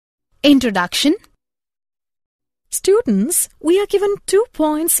Introduction. Students, we are given 2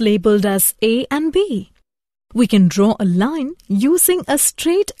 points labelled as A and B. We can draw a line using a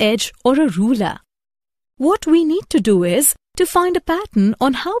straight edge or a ruler. What we need to do is to find a pattern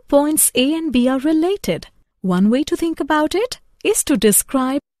on how points A and B are related. One way to think about it is to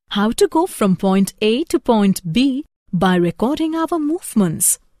describe how to go from point A to point B by recording our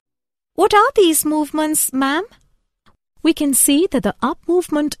movements. What are these movements, ma'am? We can see that the up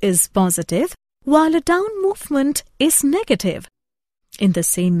movement is positive while a down movement is negative. In the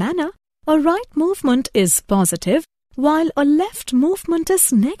same manner, a right movement is positive while a left movement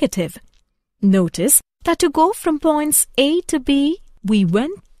is negative. Notice that to go from points A to B, we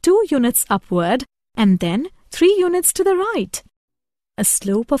went 2 units upward and then 3 units to the right. A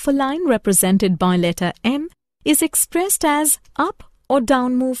slope of a line represented by letter M is expressed as up or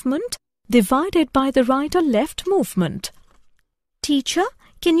down movement divided by the right or left movement. Teacher,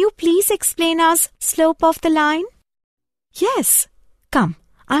 can you please explain us slope of the line? Yes. Come,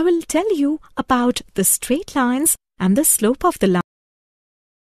 I will tell you about the straight lines and the slope of the line.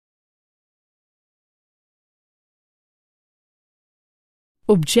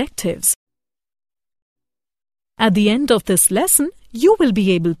 Objectives. At the end of this lesson, you will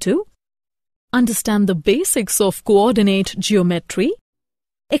be able to understand the basics of coordinate geometry,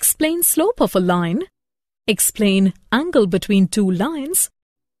 explain slope of a line, explain angle between 2 lines,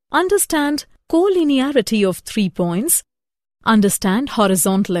 understand collinearity of 3 points, understand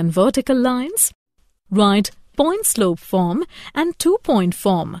horizontal and vertical lines, write point-slope form and 2-point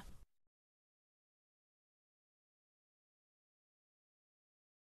form.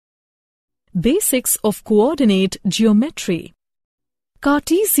 Basics of coordinate geometry.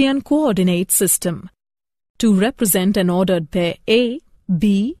 Cartesian coordinate system. To represent an ordered pair A,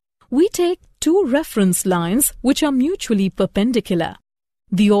 B, we take 2 reference lines which are mutually perpendicular.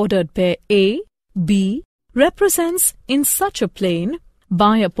 The ordered pair A, B represents in such a plane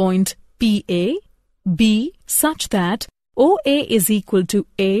by a point PA, B such that OA is equal to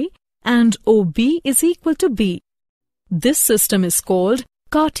A and OB is equal to B. This system is called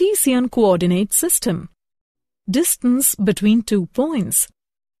Cartesian coordinate system. Distance between 2 points.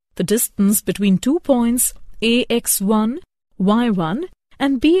 The distance between 2 points AX1, Y1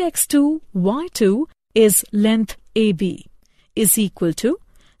 and BX2, Y2 is length AB is equal to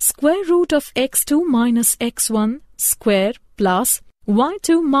square root of x2 minus x1 square plus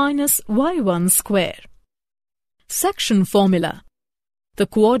y2 minus y1 square. Section formula. The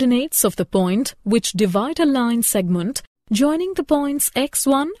coordinates of the point which divide a line segment joining the points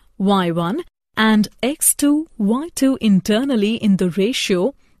x1, y1 and x2, y2 internally in the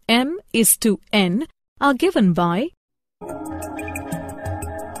ratio m:n are given by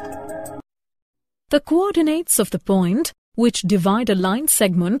the coordinates of the point which divide a line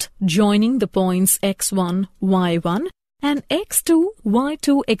segment joining the points x1, y1 and x2,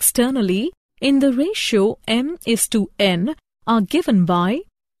 y2 externally in the ratio m:n are given by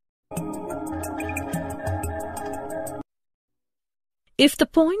if the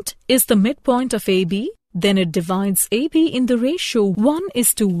point is the midpoint of AB, then it divides AB in the ratio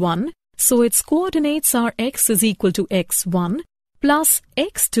 1:1, so its coordinates are x is equal to x1 plus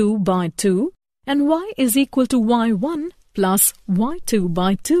x2 by 2 and y is equal to y1 plus y2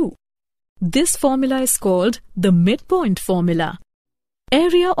 by 2. This formula is called the midpoint formula.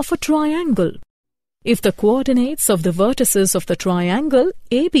 Area of a triangle. If the coordinates of the vertices of the triangle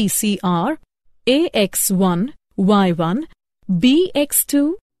ABC are AX1, Y1,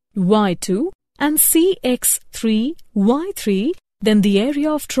 BX2, Y2 and CX3, Y3, then the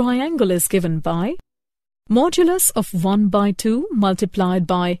area of triangle is given by modulus of 1 by 2 multiplied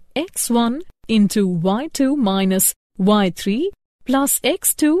by x1 into y2 minus y3 plus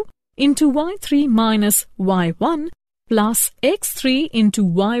x2 into y3 minus y1 plus x3 into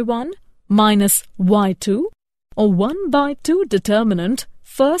y1 minus y2 or 1 by 2 determinant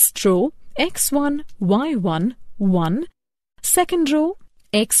first row x1, y1, 1, second row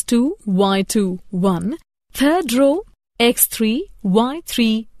x2, y2, 1, third row x3,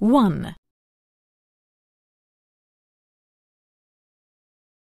 y3, 1.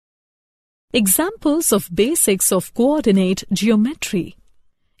 Examples of basics of coordinate geometry.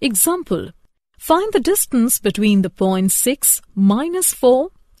 Example. Find the distance between the points 6,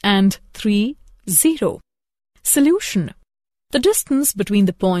 -4 and 3, 0. Solution. The distance between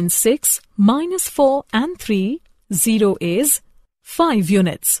the points 6, -4 and 3, 0 is 5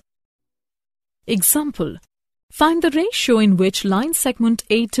 units. Example. Find the ratio in which line segment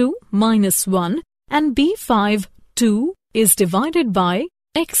A2, -1 and B5, 2 is divided by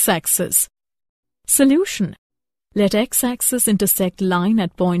x-axis. Solution. Let x-axis intersect line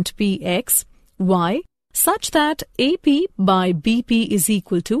at point Px, y, such that AP by BP is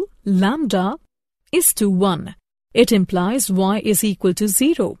equal to lambda is to 1. It implies y is equal to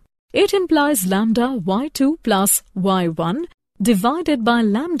 0. It implies lambda y2 plus y1 divided by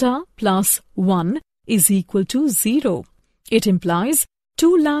lambda plus 1 is equal to 0. It implies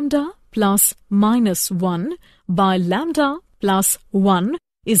 2 lambda plus minus 1 by lambda plus 1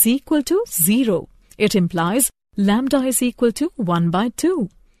 is equal to 0. It implies lambda is equal to 1 by 2.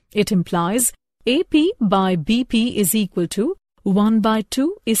 It implies AP by BP is equal to 1 by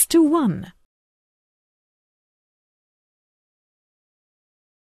 2 is to 1.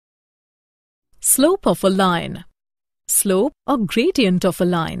 Slope of a line. Slope or gradient of a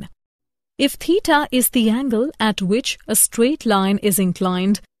line. If theta is the angle at which a straight line is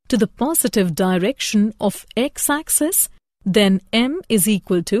inclined to the positive direction of x-axis, then m is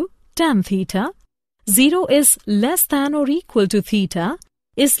equal to tan theta. 0 is less than or equal to theta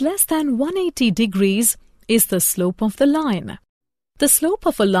is less than 180 degrees is the slope of the line. The slope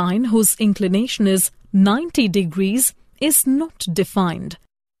of a line whose inclination is 90 degrees is not defined.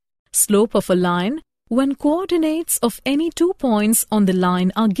 Slope of a line when coordinates of any 2 points on the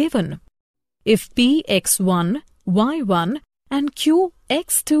line are given. If p x1, y1 and q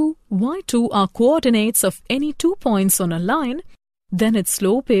x2, y2 are coordinates of any 2 points on a line, then its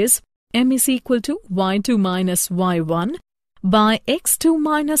slope is m is equal to y2 minus y1 by x2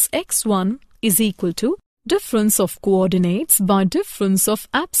 minus x1 is equal to difference of coordinates by difference of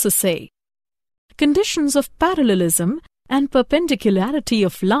abscissae. Conditions of parallelism and perpendicularity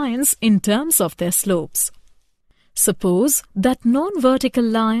of lines in terms of their slopes. Suppose that non-vertical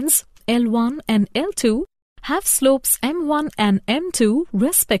lines L1 and L2 have slopes m1 and m2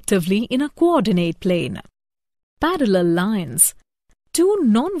 respectively in a coordinate plane. Parallel lines. Two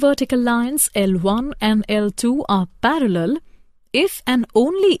non-vertical lines L1 and L2 are parallel if and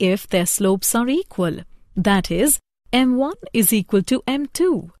only if their slopes are equal, that is, m1 is equal to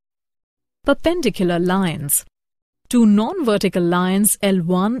m2. Perpendicular lines. Two non-vertical lines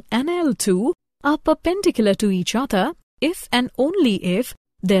L1 and L2 are perpendicular to each other if and only if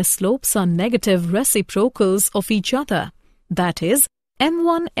their slopes are negative reciprocals of each other, that is,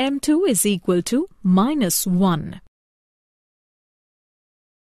 m1 m2 is equal to minus 1.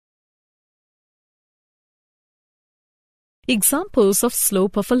 Examples of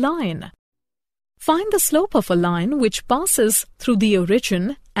slope of a line. Find the slope of a line which passes through the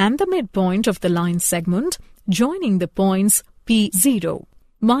origin and the midpoint of the line segment joining the points P0,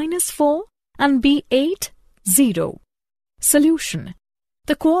 -4 and B8, 0. Solution.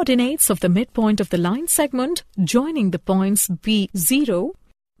 The coordinates of the midpoint of the line segment joining the points B0,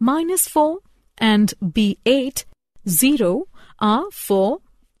 -4 and B8, 0 are 4,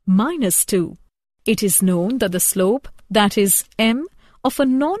 -2. It is known that the slope, that is m, of a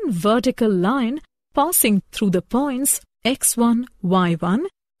non-vertical line passing through the points x1, y1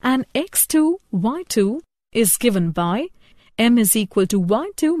 and x2, y2 is given by m is equal to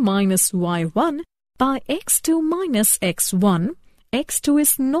y2 minus y1 by x2 minus x1. x2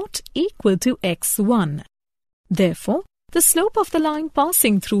 is not equal to x1. Therefore, the slope of the line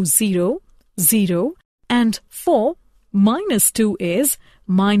passing through 0, 0 and 4, -2 is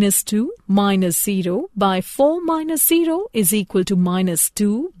 -2 minus 0 by 4 minus 0 is equal to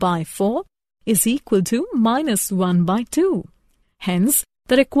 -2 by 4 is equal to -1 by 2. Hence,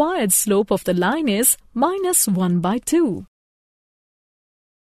 the required slope of the line is -1 by 2.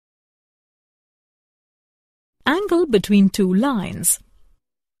 Angle between two lines.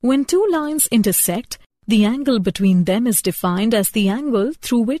 When two lines intersect, the angle between them is defined as the angle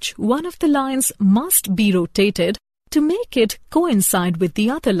through which one of the lines must be rotated to make it coincide with the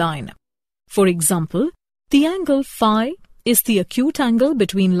other line. For example, the angle phi is the acute angle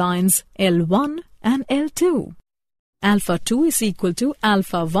between lines L1 and L2. Alpha 2 is equal to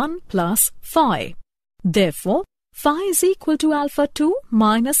alpha 1 plus phi. Therefore, phi is equal to alpha 2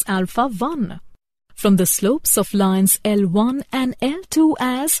 minus alpha 1. From the slopes of lines L1 and L2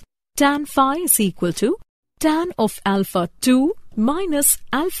 as tan phi is equal to tan of alpha 2 minus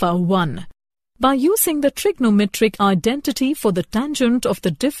alpha 1. By using the trigonometric identity for the tangent of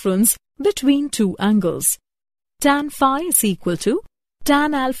the difference between two angles, tan phi is equal to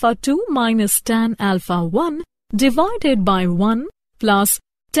tan alpha 2 minus tan alpha 1 divided by 1 plus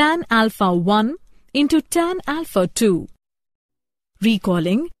tan alpha 1 into tan alpha 2.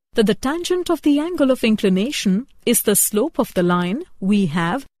 Recalling that the tangent of the angle of inclination is the slope of the line, we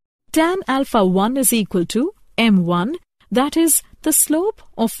have tan alpha 1 is equal to m1, that is the slope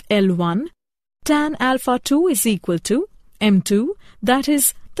of L1. Tan alpha 2 is equal to m2, that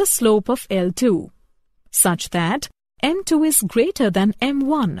is the slope of L2. such that m2 is greater than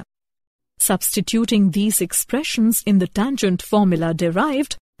m1. Substituting these expressions in the tangent formula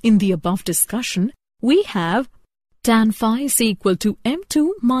derived in the above discussion, we have tan phi is equal to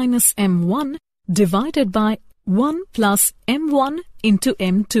m2 minus m1 divided by 1 plus m1 into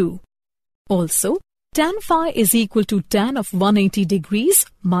m2. Also, tan phi is equal to tan of 180 degrees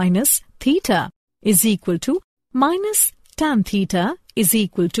minus theta is equal to minus tan theta is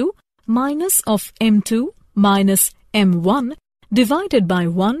equal to minus of m2 minus m1 divided by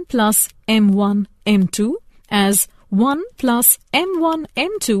 1 plus m1 m2, as 1 plus m1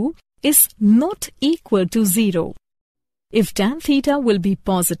 m2 is not equal to 0. If tan theta will be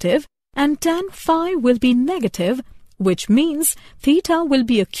positive and tan phi will be negative, which means theta will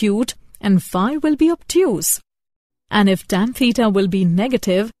be acute and phi will be obtuse. And if tan theta will be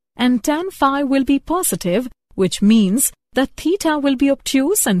negative and tan phi will be positive, which means that theta will be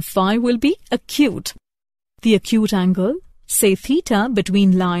obtuse and phi will be acute. The acute angle, say theta,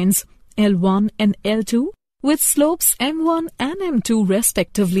 between lines L1 and L2 with slopes m1 and m2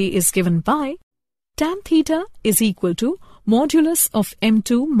 respectively is given by tan theta is equal to modulus of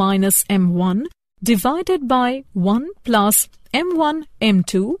m2 minus m1 divided by 1 plus m1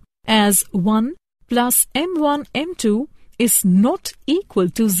 m2, as 1 plus m1 m2 is not equal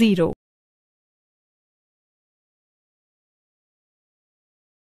to 0.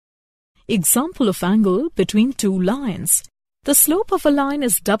 Example of angle between two lines. The slope of a line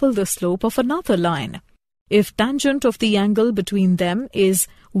is double the slope of another line. If tangent of the angle between them is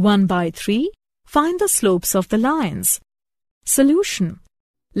 1 by 3, find the slopes of the lines. Solution.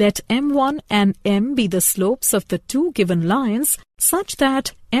 Let m1 and m be the slopes of the two given lines such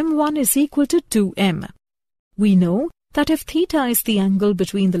that m1 is equal to 2m. We know that if theta is the angle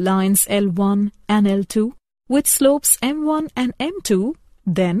between the lines L1 and L2 with slopes m1 and m2,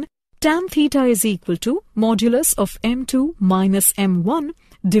 then tan theta is equal to modulus of m2 minus m1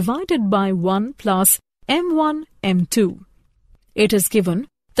 divided by 1 plus m1 m2. It is given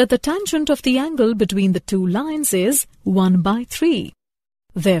that the tangent of the angle between the two lines is 1 by 3.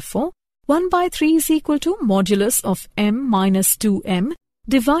 Therefore, 1 by 3 is equal to modulus of m minus 2m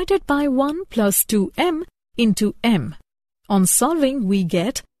divided by 1 plus 2m into m. On solving, we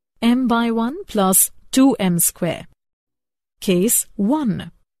get m by 1 plus 2m square. Case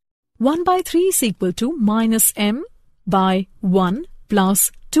 1. 1 by 3 is equal to minus m by 1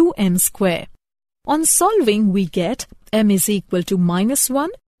 plus 2m square. On solving, we get m is equal to minus 1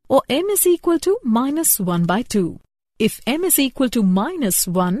 or m is equal to minus 1 by 2. If m is equal to minus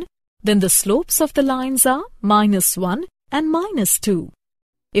 1, then the slopes of the lines are minus 1 and minus 2.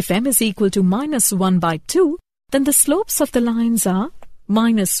 If m is equal to minus 1 by 2, then the slopes of the lines are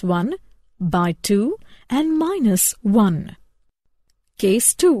minus 1 by 2 and minus 1.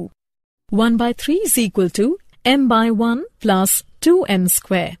 Case 2. 1 by 3 is equal to m by 1 plus 2m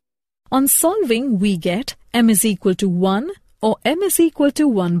square. On solving, we get m is equal to 1 or m is equal to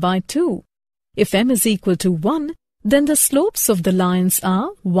 1 by 2. If m is equal to 1, then the slopes of the lines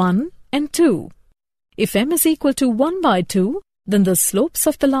are 1 and 2. If m is equal to 1 by 2, then the slopes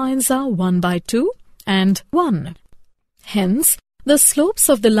of the lines are 1 by 2 and 1. Hence, the slopes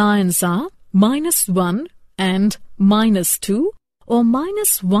of the lines are minus 1 and minus 2 or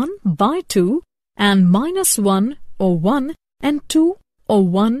minus 1 by 2 and minus 1 or 1 and 2 or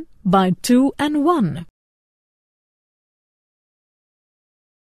 1 by 2 and 1.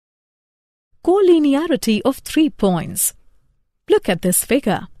 Collinearity of 3 points. Look at this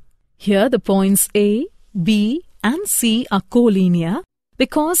figure. Here the points A, B and C are collinear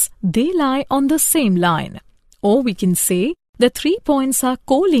because they lie on the same line. Or we can say the 3 points are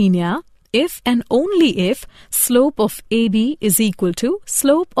collinear if and only if slope of AB is equal to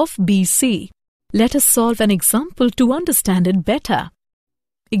slope of BC. Let us solve an example to understand it better.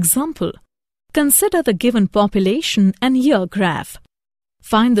 Example. Consider the given population and year graph.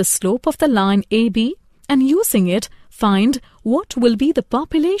 Find the slope of the line AB and using it, find what will be the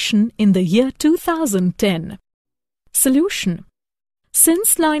population in the year 2010. Solution.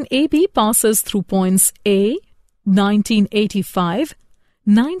 Since line AB passes through points A, 1985,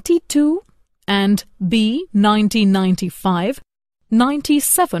 92 and B, 1995,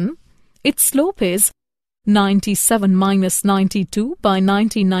 97, its slope is 97 minus 92 by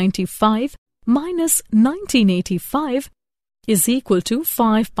 1995 minus 1985 is equal to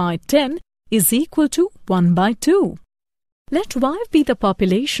 5 by 10 is equal to 1 by 2. Let Y be the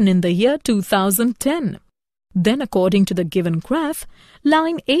population in the year 2010. Then according to the given graph,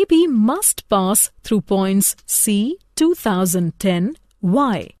 line AB must pass through points C 2010,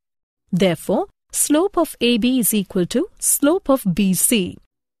 Y. Therefore, slope of AB is equal to slope of BC.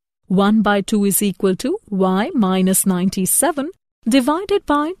 1 by 2 is equal to y minus 97 divided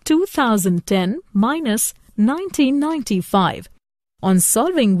by 2010 minus 1995. On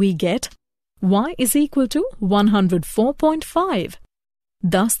solving, we get y is equal to 104.5.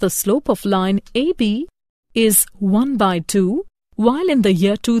 Thus, the slope of line AB is 1 by 2, while in the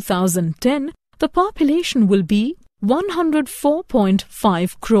year 2010, the population will be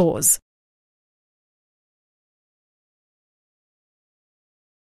 104.5 crores.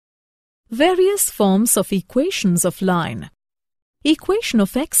 Various forms of equations of line. Equation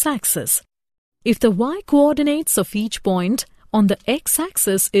of x-axis. If the y-coordinates of each point on the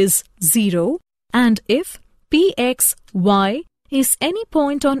x-axis is 0 and if px, y is any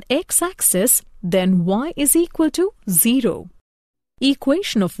point on x-axis, then y is equal to 0.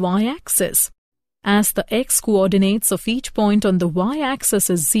 Equation of y-axis. As the x-coordinates of each point on the y-axis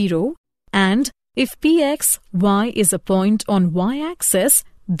is 0 and if px, y is a point on y-axis,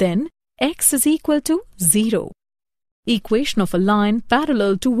 then x is equal to 0. Equation of a line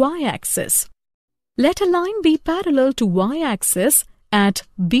parallel to y-axis. Let a line be parallel to y-axis at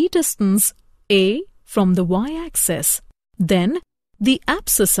b distance a from the y-axis. Then the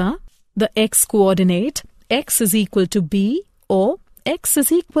abscissa, the x-coordinate, x is equal to b or x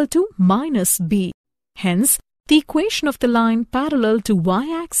is equal to minus b. Hence, the equation of the line parallel to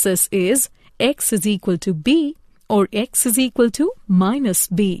y-axis is x is equal to b or x is equal to minus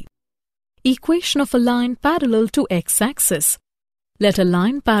b. Equation of a line parallel to x-axis. Let a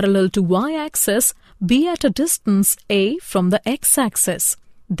line parallel to y-axis be at a distance a from the x-axis.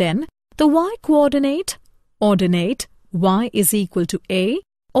 Then the y-coordinate, ordinate, y is equal to a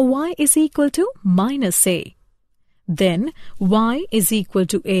or y is equal to minus a. Then y is equal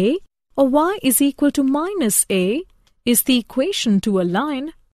to a or y is equal to minus a is the equation to a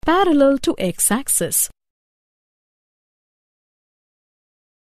line parallel to x-axis.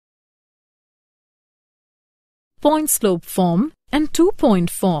 Point-slope form and two-point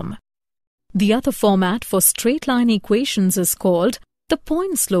form. The other format for straight-line equations is called the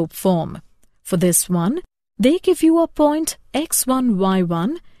point-slope form. For this one, they give you a point x1,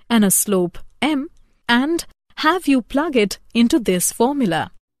 y1 and a slope m and have you plug it into this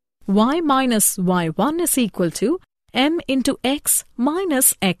formula. Y minus y1 is equal to m into x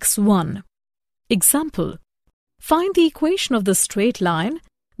minus x1. Example. Find the equation of the straight line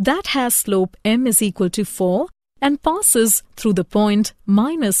that has slope m is equal to 4 and passes through the point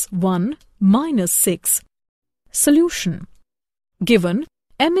minus 1, minus 6. Solution. Given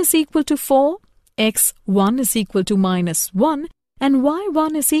m is equal to 4, x1 is equal to minus 1 and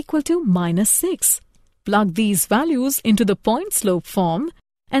y1 is equal to minus 6. Plug these values into the point-slope form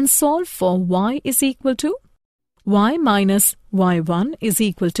and solve for y is equal to y minus y1 is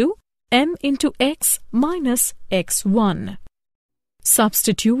equal to m into x minus x1.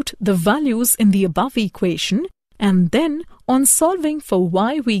 Substitute the values in the above equation and then on solving for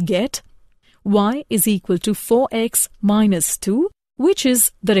y we get y is equal to 4x minus 2, which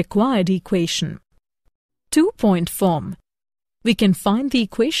is the required equation. Two-point form. We can find the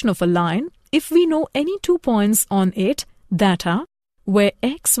equation of a line if we know any 2 points on it that are where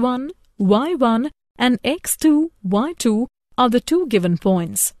x1, y1 and x2, y2 are the two given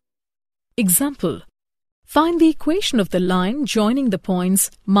points. Example. Find the equation of the line joining the points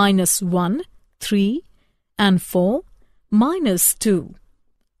minus 1, 3 and 4, minus 2.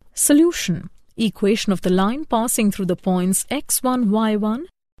 Solution. Equation of the line passing through the points x1, y1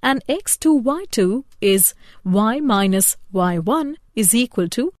 and x2, y2 is y minus y1 is equal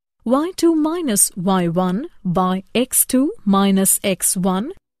to y2 minus y1 by x2 minus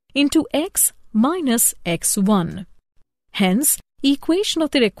x1 into x minus x1. Hence, equation of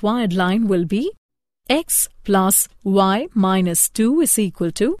the required line will be x plus y minus 2 is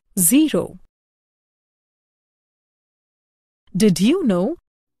equal to 0. Did you know?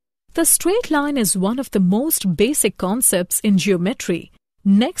 The straight line is one of the most basic concepts in geometry,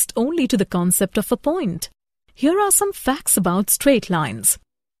 next only to the concept of a point. Here are some facts about straight lines.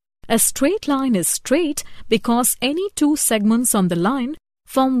 A straight line is straight because any two segments on the line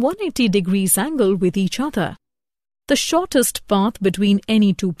form 180 degrees angle with each other. The shortest path between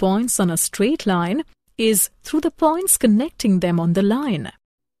any 2 points on a straight line is through the points connecting them on the line.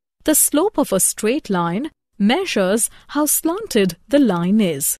 The slope of a straight line measures how slanted the line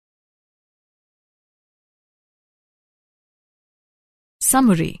is.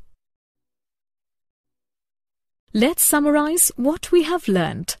 Summary. Let's summarize what we have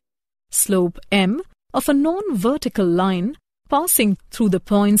learnt. Slope m of a non-vertical line passing through the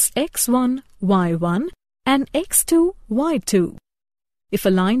points x1, y1 and x2, y2. If a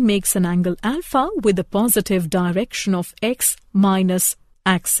line makes an angle alpha with the positive direction of x minus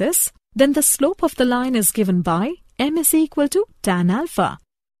axis, then the slope of the line is given by m is equal to tan alpha.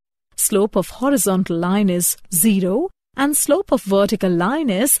 Slope of horizontal line is 0 and slope of vertical line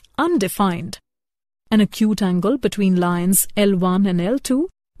is undefined. An acute angle between lines L1 and L2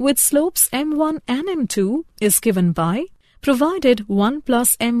 with slopes m1 and m2 is given by, provided 1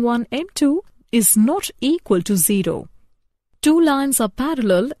 plus m1 m2 is not equal to 0. Two lines are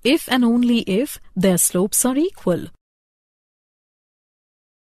parallel if and only if their slopes are equal.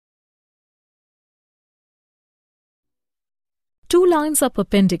 Two lines are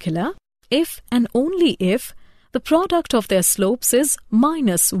perpendicular if and only if the product of their slopes is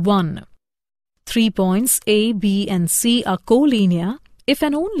 -1. 3 points A, B and C are collinear if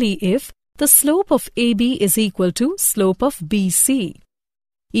and only if the slope of AB is equal to slope of BC.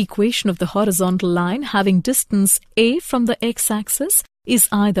 Equation of the horizontal line having distance A from the x-axis is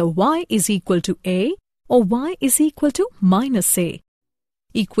either y is equal to A or y is equal to -a.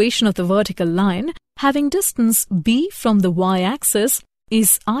 Equation of the vertical line having distance B from the y-axis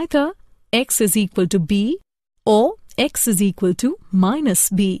is either x is equal to B or x is equal to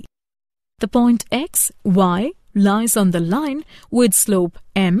 -b. The point x, y lies on the line with slope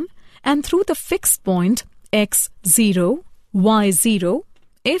m and through the fixed point x0, y0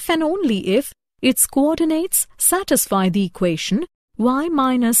 if and only if its coordinates satisfy the equation y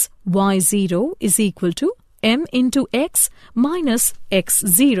minus y0 is equal to m into x minus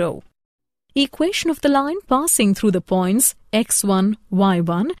x0. Equation of the line passing through the points x1,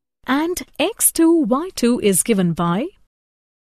 y1 and x2, y2 is given by,